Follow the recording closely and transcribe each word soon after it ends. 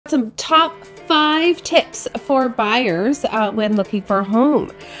Some top 5 tips for buyers when looking for a home.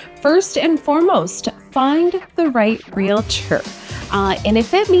 First and foremost, find the right realtor. And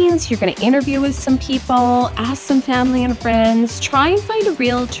if it means you're going to interview with some people, ask some family and friends, try and find a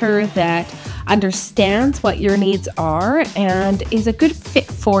realtor that understands what your needs are and is a good fit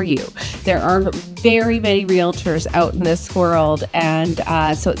for you. There are very many realtors out in this world, and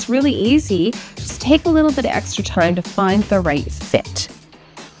so it's really easy. Just take a little bit of extra time to find the right fit.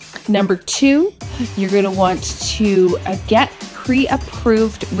 Number 2, you're going to want to get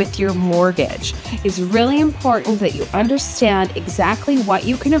pre-approved with your mortgage. It's really important that you understand exactly what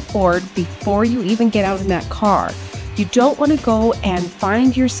you can afford before you even get out in that car. You don't want to go and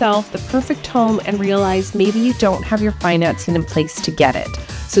find yourself the perfect home and realize maybe you don't have your financing in place to get it.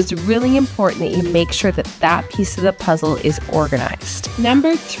 So it's really important that you make sure that that piece of the puzzle is organized.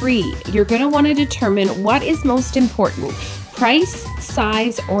 Number 3, you're going to want to determine what is most important: price,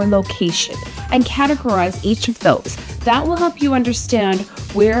 size, or location, and categorize each of those. That will help you understand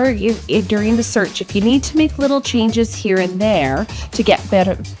where you, during the search, if you need to make little changes here and there to get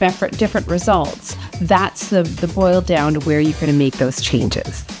different results, that's the boil down to where you're going to make those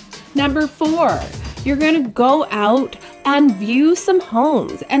changes. Number 4, you're going to go out and view some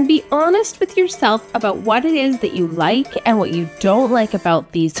homes and be honest with yourself about what it is that you like and what you don't like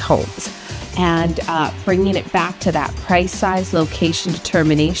about these homes, and bringing it back to that price, size, location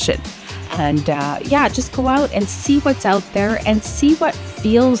determination. And yeah, just go out and see what's out there and see what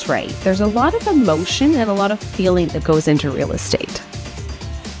feels right. There's a lot of emotion and a lot of feeling that goes into real estate.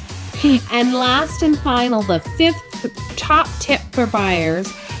 And last and final, the 5th top tip for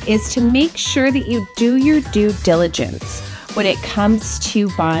buyers is to make sure that you do your due diligence when it comes to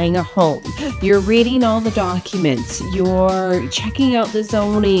buying a home. You're reading all the documents, you're checking out the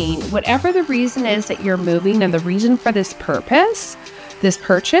zoning, whatever the reason is that you're moving and the reason for this purchase,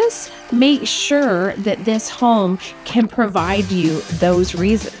 make sure that this home can provide you those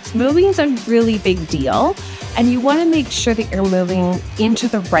reasons. Moving is a really big deal, and you want to make sure that you're moving into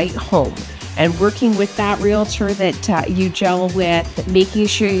the right home and working with that realtor that you gel with, making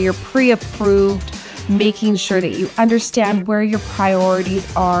sure you're pre-approved, making sure that you understand where your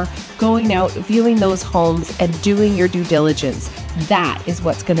priorities are, going out, viewing those homes, and doing your due diligence. That is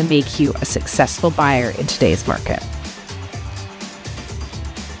what's going to make you a successful buyer in today's market.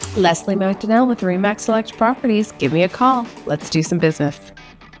 Leslie McDonnell with RE/MAX Select Properties. Give me a call. Let's do some business.